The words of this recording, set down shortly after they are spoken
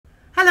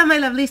Hello my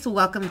lovelies,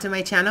 welcome to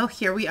my channel.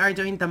 Here we are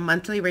doing the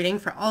monthly reading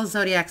for all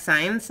zodiac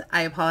signs.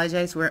 I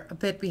apologize, we're a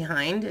bit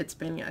behind. It's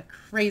been a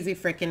crazy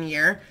freaking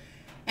year.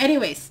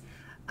 Anyways,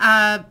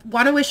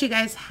 want to wish you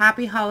guys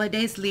happy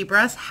holidays,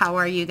 Libras. How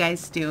are you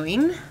guys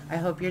doing? I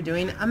hope you're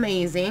doing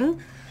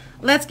amazing.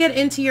 Let's get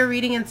into your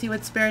reading and see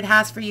what Spirit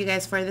has for you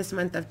guys for this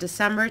month of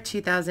December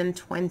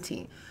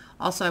 2020.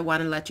 Also, I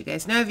want to let you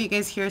guys know if you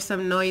guys hear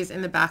some noise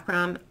in the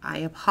background, I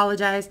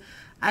apologize.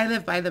 I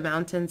live by the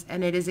mountains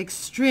and it is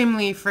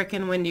extremely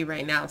freaking windy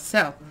right now.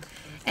 So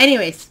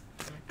anyways,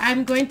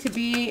 I'm going to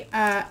be,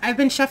 I've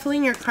been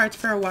shuffling your cards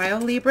for a while,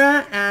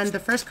 Libra, and the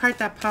first card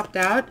that popped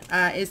out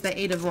is the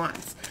Eight of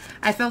Wands.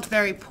 I felt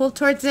very pulled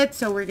towards it,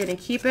 so we're going to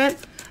keep it.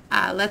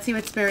 Let's see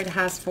what Spirit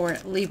has for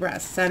Libra,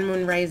 Sun,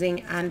 Moon,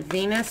 Rising, and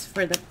Venus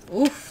for the,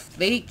 oof,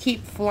 they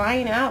keep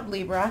flying out,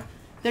 Libra.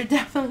 They're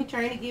definitely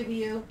trying to give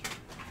you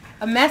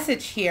a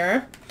message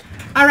here.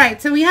 All right,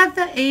 so we have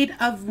the Eight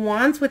of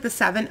Wands with the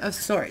Seven of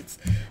Swords.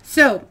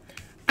 So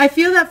I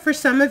feel that for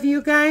some of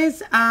you guys,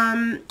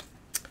 the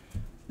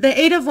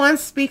Eight of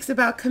Wands speaks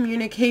about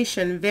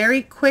communication,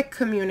 very quick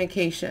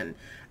communication.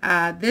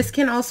 This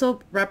can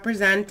also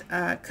represent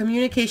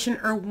communication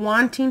or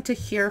wanting to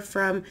hear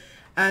from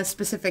a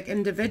specific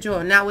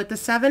individual. Now with the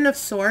Seven of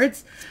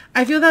Swords,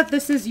 I feel that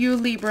this is you,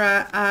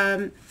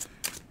 Libra,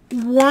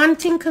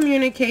 wanting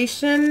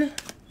communication,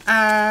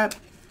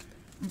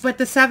 but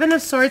the Seven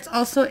of Swords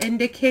also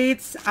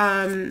indicates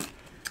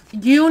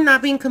you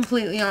not being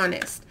completely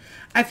honest.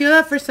 I feel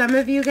that for some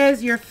of you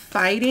guys, you're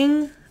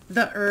fighting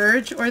the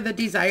urge or the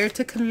desire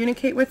to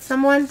communicate with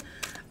someone.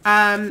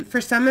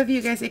 For some of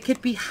you guys, it could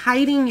be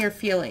hiding your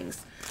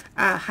feelings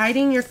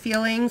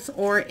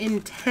or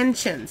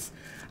intentions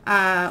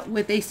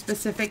with a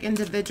specific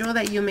individual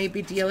that you may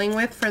be dealing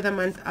with for the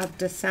month of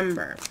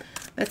December.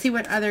 Let's see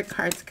what other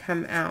cards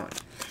come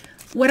out.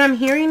 What I'm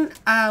hearing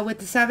with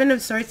the Seven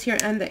of Swords here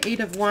and the Eight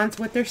of Wands,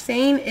 what they're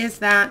saying is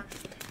that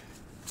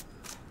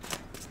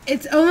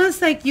it's almost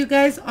like you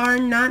guys are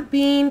not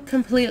being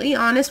completely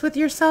honest with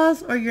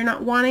yourselves, or you're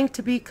not wanting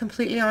to be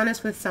completely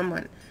honest with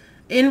someone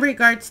in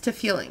regards to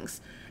feelings.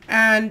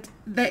 And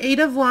the Eight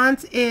of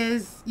Wands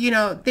is, you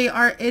know,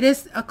 it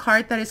is a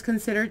card that is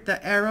considered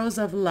the arrows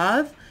of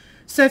love.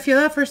 So I feel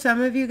that for some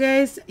of you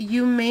guys,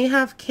 you may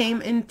have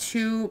came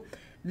into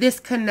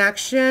this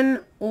connection,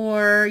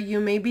 or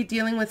you may be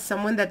dealing with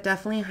someone that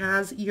definitely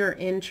has your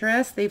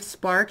interest. They've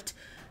sparked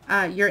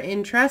your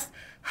interest.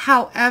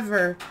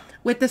 However,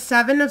 with the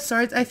Seven of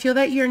Swords, I feel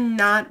that you're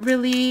not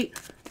really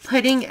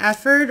putting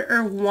effort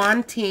or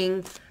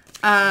wanting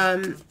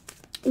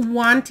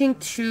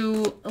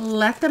to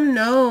let them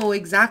know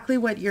exactly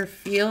what you're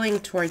feeling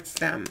towards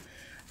them.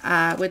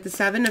 With the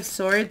Seven of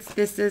Swords,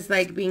 this is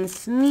like being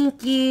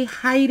sneaky,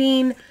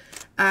 hiding.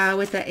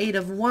 With the Eight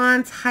of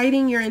Wands,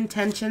 hiding your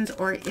intentions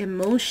or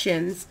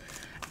emotions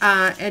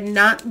and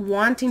not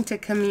wanting to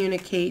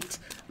communicate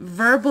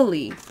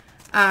verbally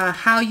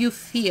how you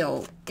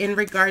feel in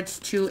regards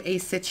to a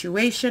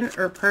situation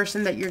or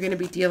person that you're going to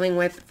be dealing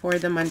with for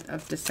the month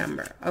of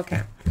December.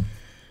 Okay,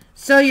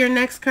 so your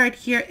next card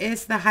here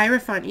is the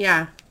Hierophant.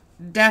 Yeah,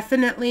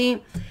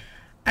 definitely.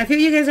 I feel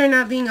you guys are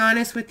not being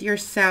honest with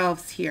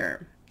yourselves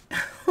here.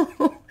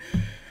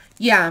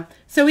 Yeah,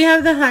 so we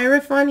have the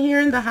Hierophant here,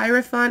 and the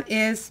Hierophant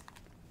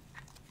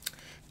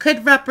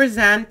could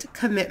represent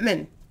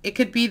commitment. It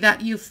could be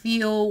that you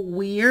feel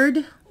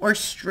weird or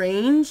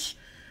strange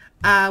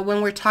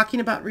when we're talking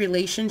about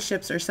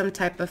relationships or some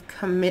type of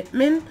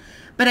commitment.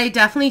 But I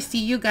definitely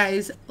see you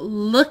guys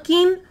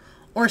looking,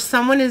 or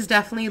someone is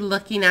definitely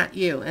looking at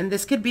you. And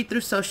this could be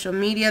through social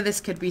media.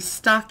 This could be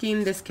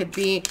stalking. This could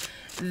be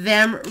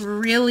them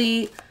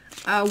really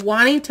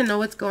wanting to know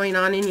what's going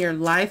on in your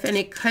life, and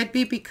it could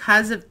be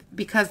because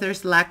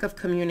there's lack of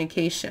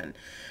communication.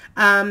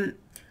 The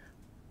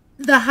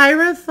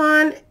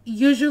Hierophant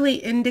usually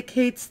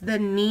indicates the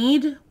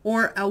need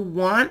or a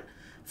want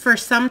for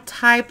some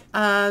type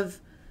of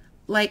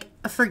like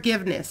a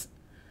forgiveness.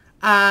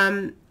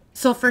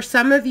 So for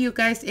some of you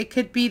guys, it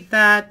could be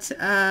that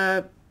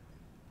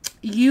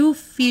you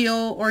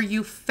feel, or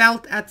you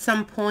felt at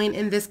some point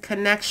in this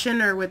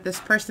connection or with this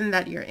person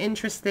that you're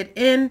interested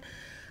in,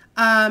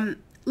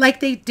 like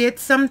they did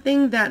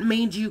something that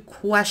made you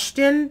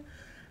question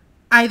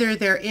either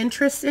their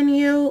interest in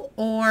you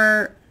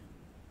or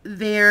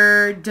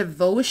their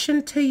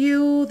devotion to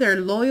you, their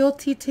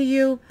loyalty to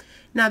you.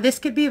 Now this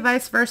could be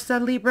vice versa,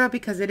 Libra,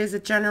 because it is a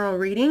general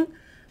reading.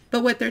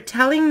 But what they're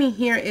telling me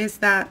here is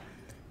that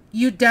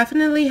you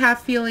definitely have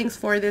feelings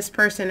for this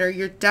person, or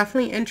you're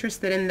definitely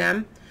interested in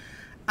them.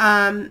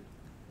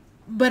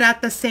 But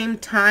at the same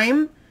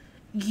time,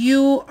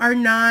 you are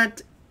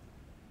not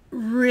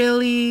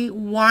really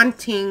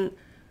wanting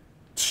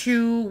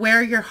to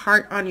wear your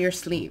heart on your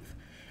sleeve.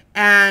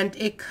 And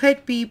it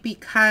could be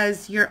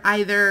because you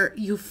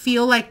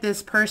feel like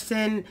this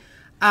person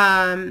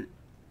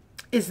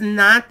is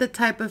not the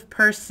type of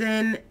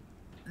person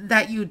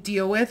that you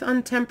deal with on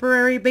a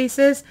temporary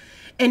basis.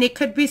 And it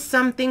could be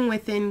something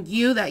within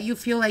you that you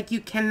feel like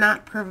you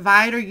cannot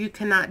provide, or you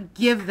cannot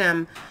give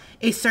them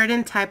a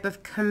certain type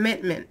of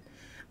commitment.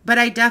 But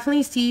I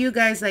definitely see you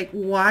guys like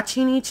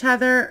watching each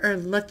other or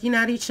looking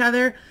at each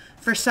other.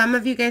 For some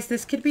of you guys,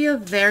 this could be a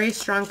very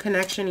strong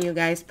connection, you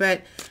guys.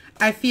 But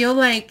I feel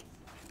like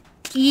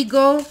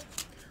ego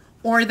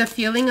or the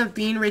feeling of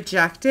being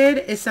rejected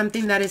is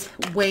something that is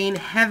weighing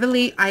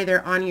heavily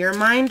either on your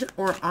mind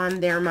or on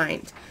their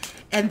mind.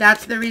 And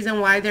that's the reason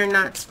why they're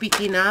not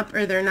speaking up,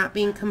 or they're not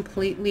being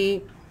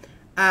completely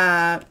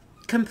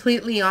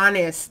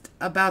honest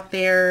about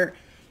their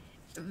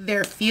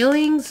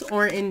feelings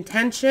or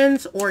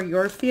intentions, or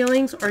your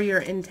feelings or your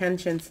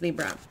intentions,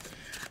 Libra.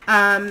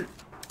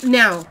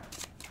 Now,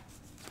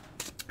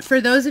 for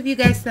those of you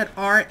guys that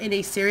are in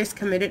a serious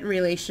committed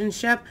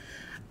relationship,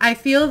 I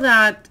feel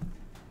that,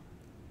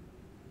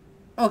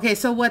 okay,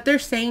 so what they're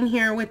saying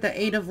here with the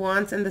 8 of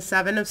Wands and the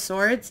 7 of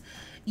Swords,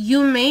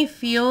 you may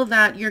feel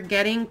that you're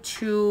getting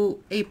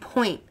to a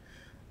point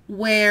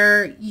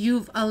where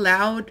you've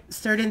allowed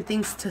certain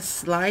things to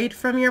slide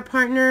from your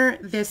partner.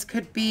 This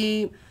could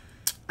be,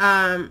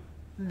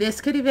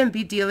 this could even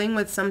be dealing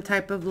with some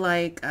type of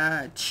like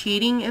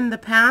cheating in the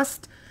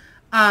past.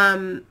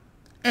 And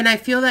I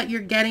feel that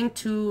you're getting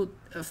to,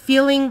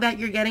 feeling that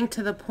you're getting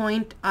to the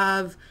point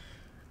of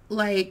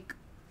like,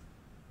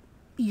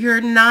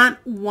 you're not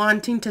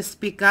wanting to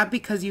speak up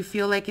because you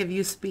feel like if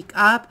you speak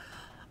up,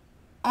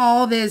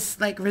 all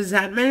this like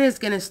resentment is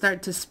going to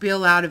start to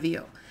spill out of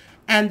you.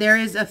 And there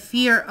is a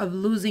fear of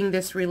losing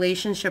this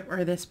relationship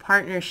or this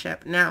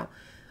partnership. Now,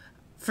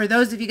 for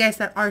those of you guys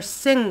that are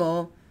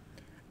single,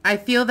 I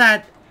feel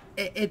that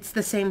it's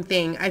the same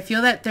thing. I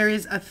feel that there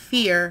is a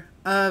fear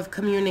of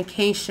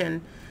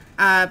communication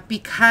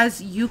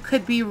because you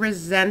could be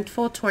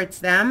resentful towards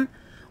them,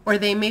 or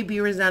they may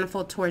be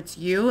resentful towards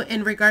you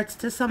in regards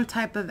to some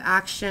type of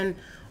action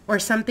or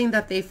something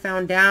that they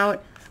found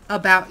out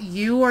about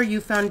you, or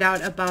you found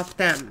out about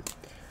them.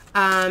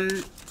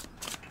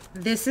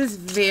 This is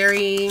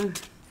very,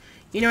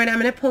 you know what, I'm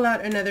going to pull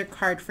out another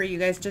card for you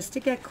guys just to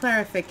get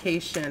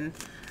clarification.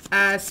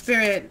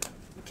 Spirit,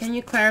 can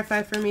you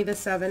clarify for me the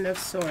 7 of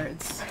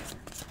Swords?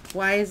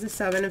 Why is the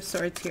 7 of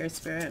Swords here,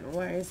 Spirit?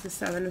 Why is the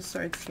 7 of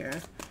Swords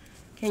here?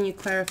 Can you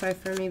clarify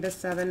for me the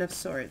 7 of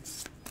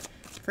Swords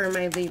for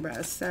my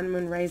Libra, Sun,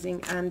 Moon,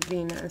 Rising, and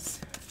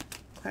Venus?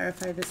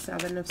 Clarify the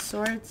 7 of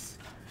Swords.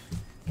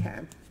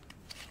 Okay.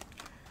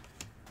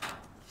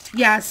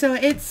 Yeah, so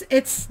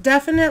it's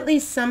definitely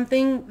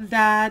something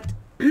that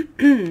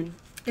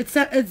it's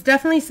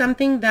definitely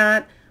something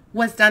that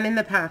was done in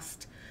the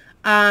past.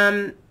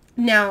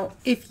 Now,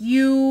 if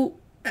you,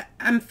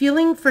 I'm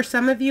feeling for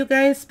some of you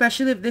guys,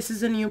 especially if this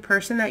is a new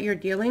person that you're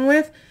dealing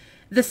with,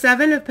 the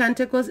 7 of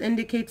Pentacles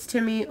indicates to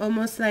me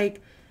almost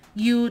like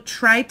you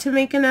tried to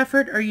make an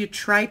effort, or you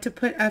tried to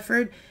put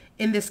effort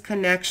in this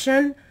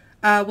connection.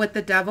 With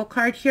the Devil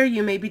card here,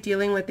 you may be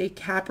dealing with a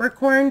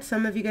Capricorn.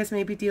 Some of you guys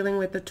may be dealing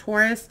with a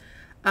Taurus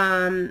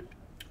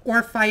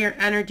or fire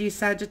energy,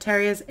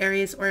 Sagittarius,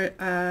 Aries, or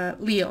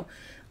Leo.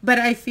 But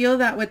I feel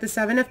that with the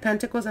 7 of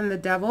Pentacles and the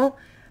Devil,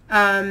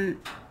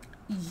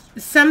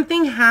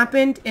 something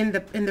happened in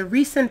the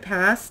recent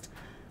past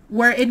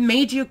where it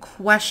made you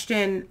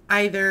question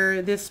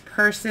either this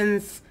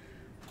person's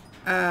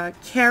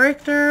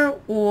character,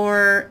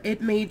 or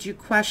it made you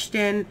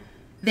question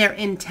their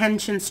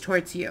intentions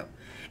towards you.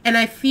 And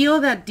I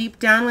feel that deep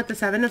down with the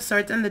 7 of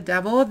Swords and the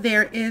Devil,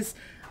 there's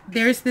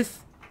this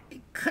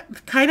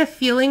kind of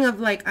feeling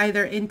of like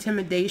either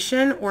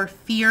intimidation or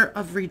fear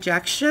of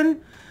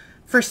rejection.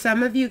 For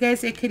some of you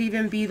guys, it could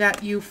even be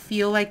that you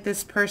feel like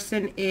this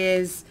person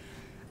is,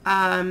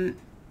 I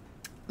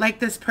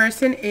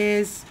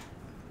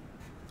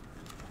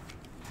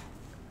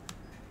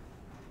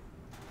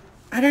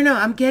don't know,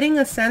 I'm getting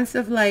a sense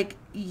of like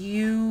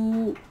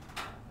you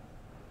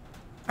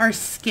are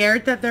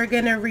scared that they're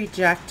going to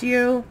reject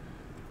you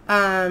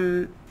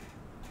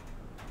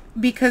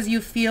because you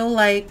feel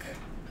like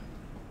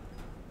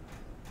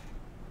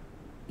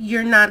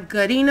you're not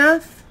good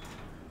enough,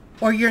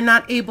 or you're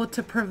not able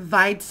to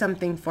provide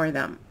something for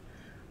them.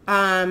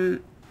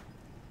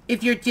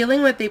 If you're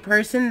dealing with a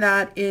person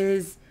that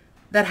is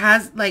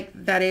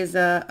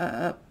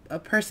a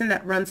person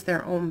that runs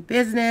their own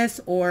business,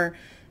 or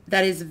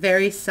that is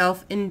very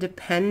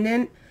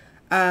self-independent,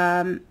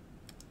 a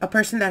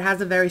person that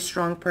has a very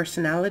strong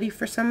personality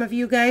for some of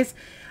you guys,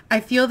 I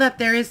feel that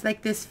there is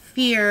like this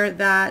fear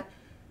that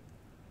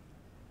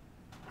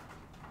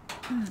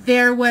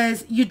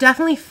you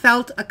definitely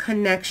felt a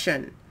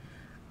connection.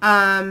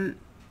 But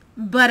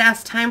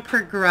as time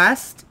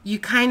progressed, you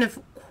kind of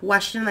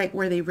question, like,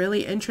 were they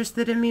really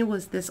interested in me?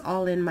 Was this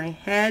all in my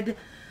head?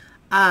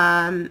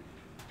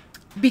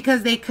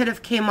 Because they could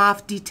have came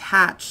off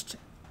detached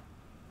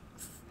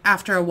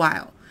after a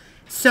while.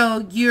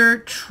 So you're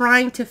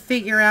trying to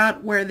figure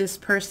out where this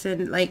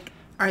person, like,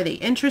 are they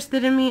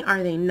interested in me?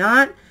 Are they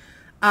not?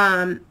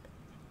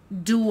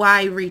 Do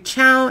I reach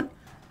out?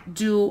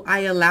 Do I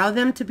allow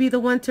them to be the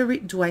one to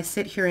do I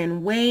sit here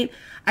and wait?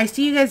 I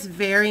see you guys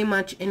very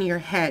much in your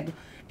head.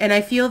 And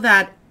I feel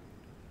that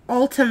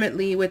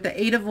ultimately with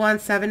the 8 of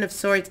Wands, 7 of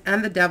Swords,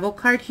 and the Devil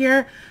card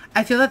here,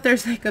 I feel that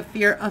there's like a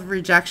fear of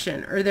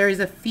rejection, or there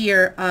is a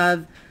fear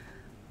of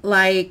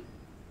like,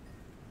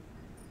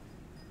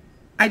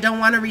 I don't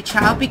want to reach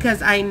out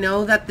because I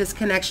know that this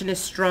connection is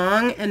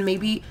strong, and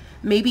maybe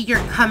you're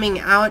coming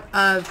out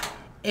of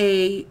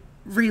a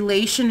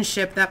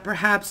relationship that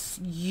perhaps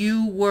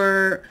you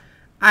were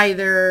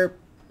either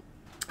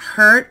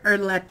hurt or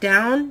let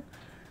down,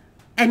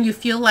 and you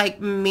feel like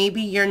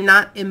maybe you're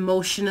not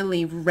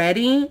emotionally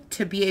ready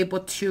to be able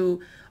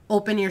to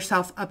open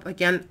yourself up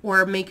again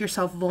or make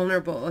yourself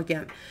vulnerable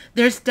again.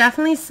 There's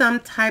definitely some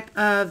type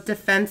of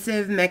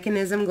defensive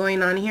mechanism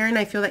going on here, and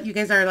I feel that you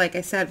guys are, like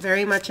I said,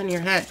 very much in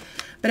your head.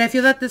 But I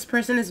feel that this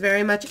person is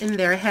very much in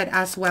their head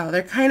as well.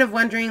 They're kind of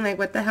wondering, like,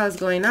 what the hell is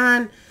going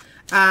on?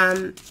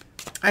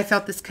 I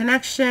felt this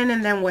connection,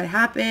 and then what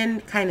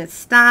happened kind of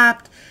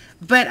stopped.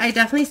 But I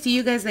definitely see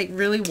you guys, like,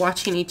 really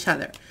watching each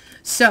other.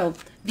 So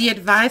the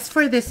advice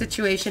for this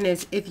situation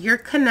is, if you're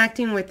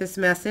connecting with this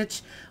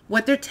message,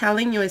 what they're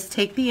telling you is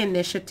take the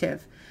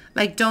initiative.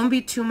 Like, don't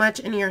be too much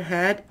in your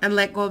head and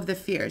let go of the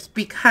fears.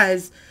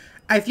 Because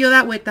I feel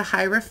that with the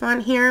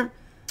Hierophant here,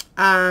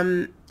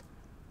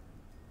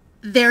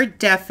 they're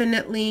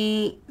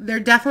definitely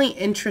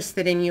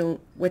interested in you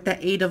with the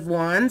Eight of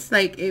Wands.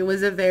 Like, it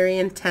was a very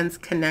intense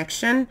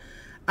connection.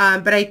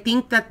 But I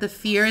think that the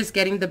fear is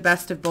getting the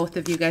best of both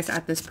of you guys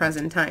at this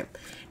present time.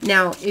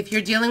 Now, if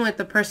you're dealing with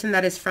the person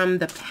that is from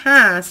the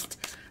past,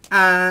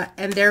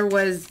 and there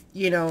was,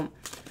 you know,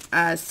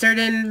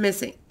 certain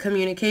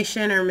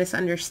miscommunication or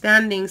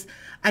misunderstandings,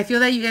 I feel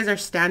that you guys are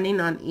standing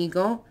on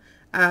ego.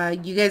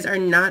 You guys are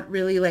not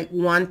really, like,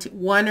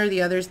 one or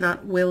the other is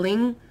not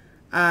willing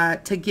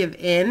to give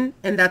in,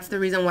 and that's the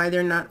reason why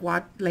they're not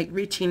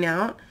reaching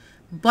out.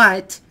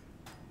 But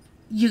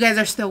you guys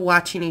are still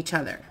watching each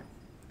other.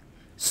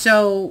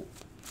 So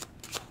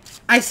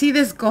I see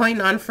this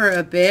going on for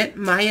a bit.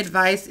 My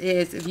advice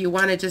is, if you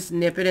want to just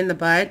nip it in the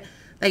bud,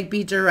 like,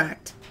 be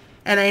direct.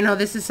 And I know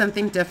this is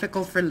something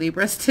difficult for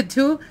Libras to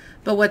do,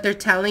 but what they're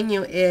telling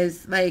you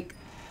is, like,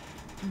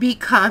 be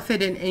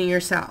confident in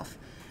yourself.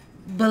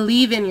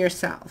 Believe in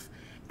yourself.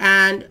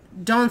 And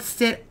don't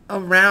sit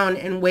around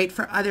and wait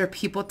for other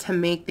people to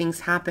make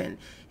things happen.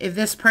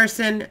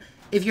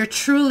 If you're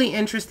truly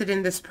interested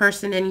in this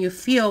person, and you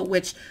feel,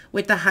 which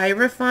with the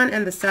Hierophant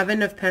and the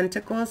Seven of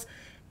Pentacles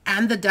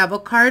and the Devil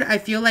card, I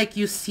feel like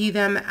you see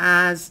them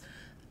as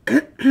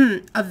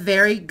a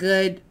very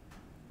good,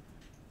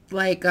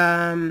 like,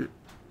 a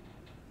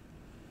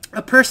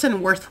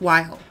person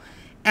worthwhile.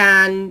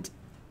 And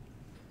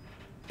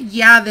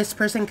yeah, this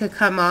person could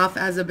come off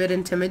as a bit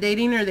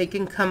intimidating, or they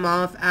can come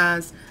off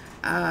as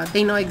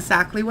they know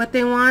exactly what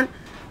they want.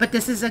 But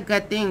this is a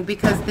good thing,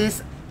 because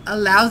this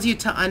allows you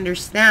to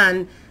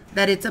understand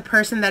that it's a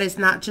person that is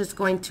not just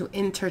going to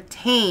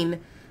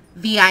entertain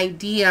the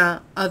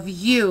idea of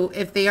you.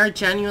 If they are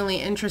genuinely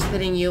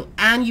interested in you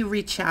and you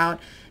reach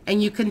out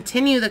and you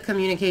continue the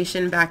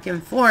communication back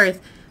and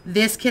forth,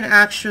 this can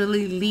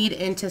actually lead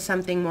into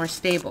something more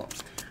stable.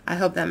 I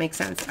hope that makes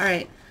sense. All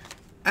right.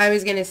 I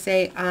was going to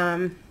say,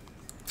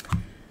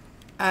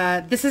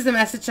 this is the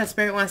message that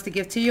Spirit wants to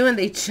give to you, and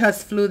they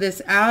just flew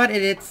this out,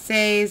 and it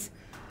says,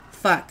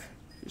 fuck.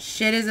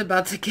 Shit is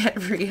about to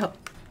get real.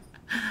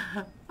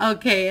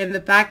 Okay, in the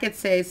back it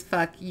says,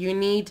 fuck, you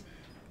need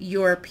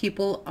your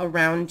people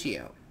around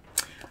you.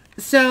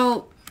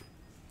 So,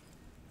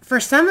 for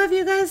some of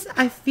you guys,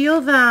 I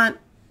feel that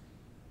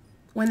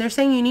when they're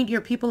saying you need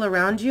your people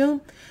around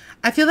you,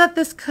 I feel that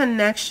this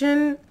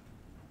connection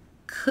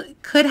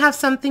could have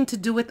something to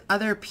do with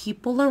other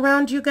people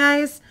around you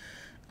guys.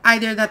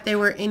 Either that they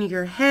were in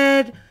your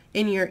head,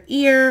 in your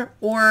ear,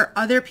 or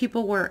other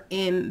people were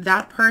in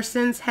that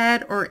person's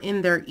head or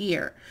in their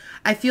ear.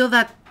 I feel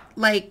that,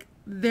 like,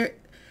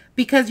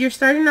 because you're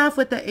starting off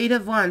with the Eight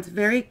of Wands,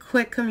 very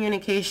quick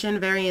communication,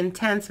 very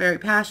intense, very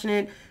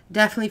passionate,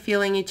 definitely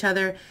feeling each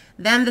other.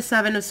 Then the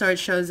Seven of Swords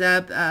shows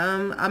up.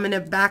 I'm going to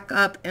back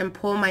up and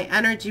pull my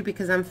energy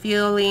because I'm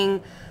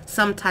feeling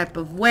some type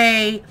of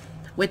way.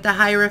 With the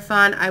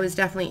Hierophant, I was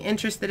definitely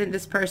interested in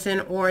this person,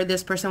 or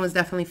this person was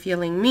definitely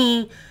feeling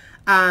me.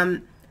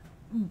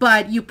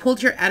 But you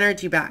pulled your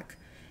energy back.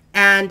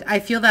 And I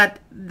feel that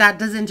that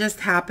doesn't just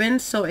happen.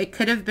 So it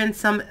could have been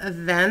some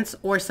events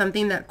or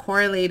something that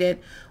correlated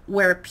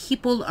where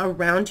people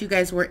around you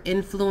guys were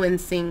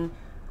influencing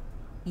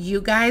you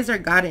guys or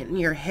got it in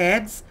your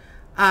heads.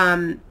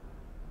 And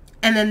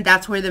then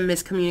that's where the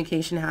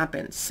miscommunication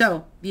happens.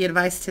 So the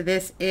advice to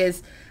this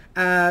is,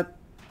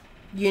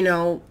 you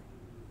know,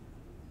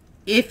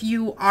 if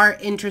you are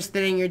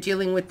interested and you're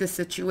dealing with this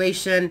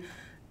situation,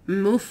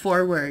 move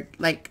forward,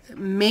 like,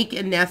 make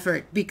an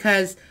effort.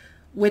 Because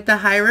with the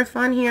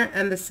Hierophant here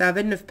and the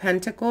Seven of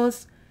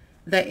Pentacles,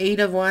 the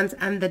Eight of Wands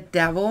and the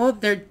Devil,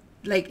 they're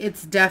like,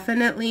 it's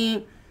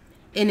definitely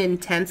an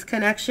intense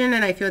connection,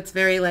 and I feel it's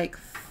very, like,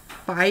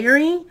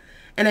 fiery.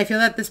 And I feel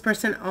that this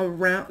person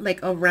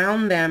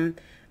around them,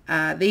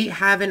 they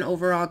have an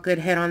overall good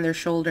head on their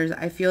shoulders.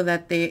 I feel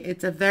that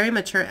it's a very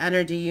mature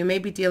energy. You may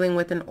be dealing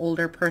with an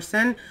older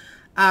person,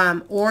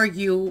 or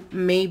you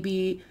may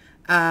be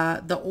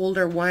the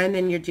older one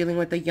and you're dealing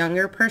with a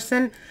younger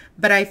person.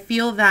 But I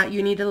feel that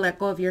you need to let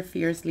go of your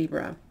fears,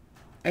 Libra.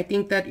 I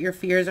think that your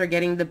fears are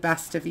getting the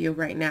best of you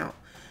right now.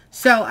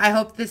 So I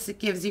hope this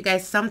gives you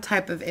guys some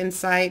type of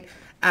insight.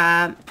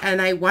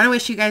 And I want to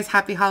wish you guys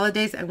happy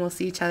holidays, and we'll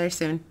see each other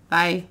soon.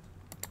 Bye.